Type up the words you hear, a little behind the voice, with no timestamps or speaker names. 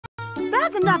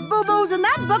There's enough boo-boos in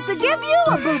that book to give you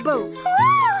a boo-boo.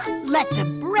 Let the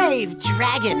brave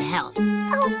dragon help.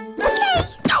 Oh, okay.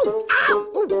 Oh, ow!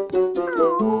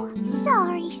 Oh,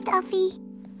 sorry, Stuffy.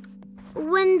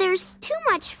 When there's too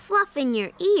much fluff in your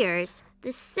ears,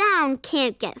 the sound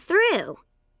can't get through.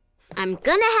 I'm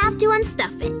gonna have to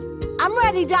unstuff it. I'm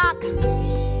ready, Doc.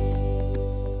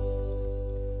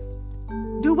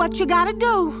 Do what you gotta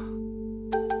do.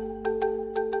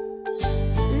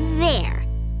 There.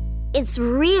 It's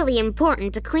really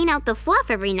important to clean out the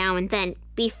fluff every now and then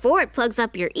before it plugs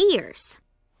up your ears.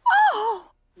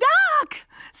 Oh, Doc!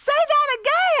 Say that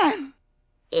again!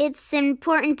 It's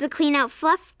important to clean out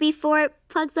fluff before it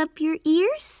plugs up your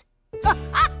ears?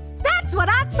 That's what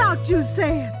I thought you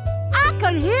said. I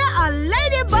could hear a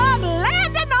ladybug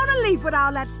landing on a leaf with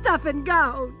all that stuff and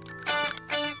gold.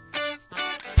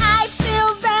 I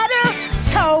feel better,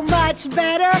 so much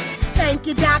better. Thank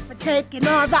you, Doc, for taking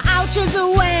all the ouches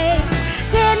away.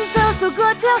 Didn't feel so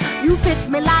good till you fixed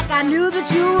me like I knew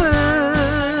that you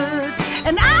would.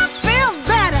 And I feel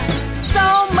better,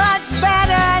 so much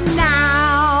better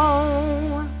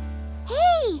now.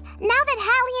 Hey, now that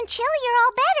Hallie and Chili are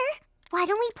all better, why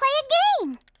don't we play a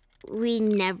game? We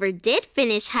never did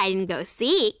finish hide and go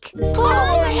seek. You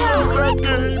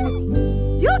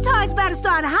toys better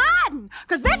start hiding,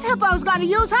 because this hippo's gonna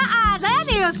use her eyes and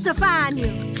ears to find you.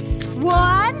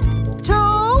 1, 2,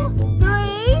 3,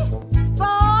 4,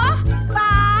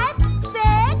 5,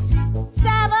 6,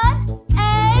 7,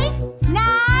 8,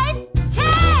 9, 10.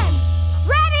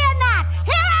 Ready or not,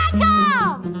 here I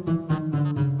come!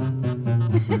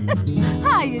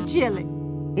 Hiya, Chili.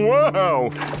 Wow,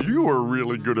 you are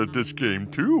really good at this game,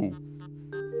 too.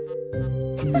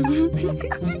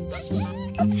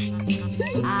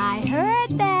 I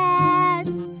heard that.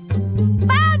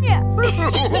 Found ya!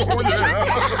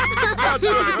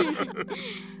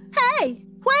 Hey,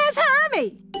 where's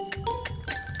Hermie?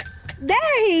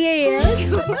 There he is.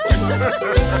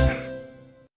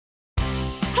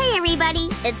 Hey everybody,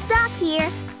 it's Doc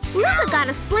here. Luca got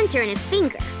a splinter in his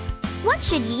finger. What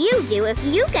should you do if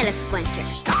you get a splinter?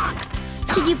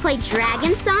 Should you play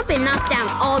Dragon Stomp and knock down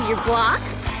all your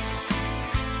blocks?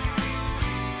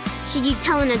 Should you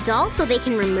tell an adult so they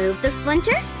can remove the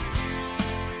splinter?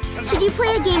 Should you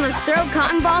play a game of throw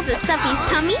cotton balls at Stuffy's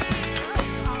tummy?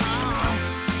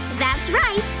 That's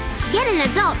right. Get an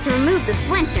adult to remove the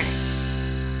splinter.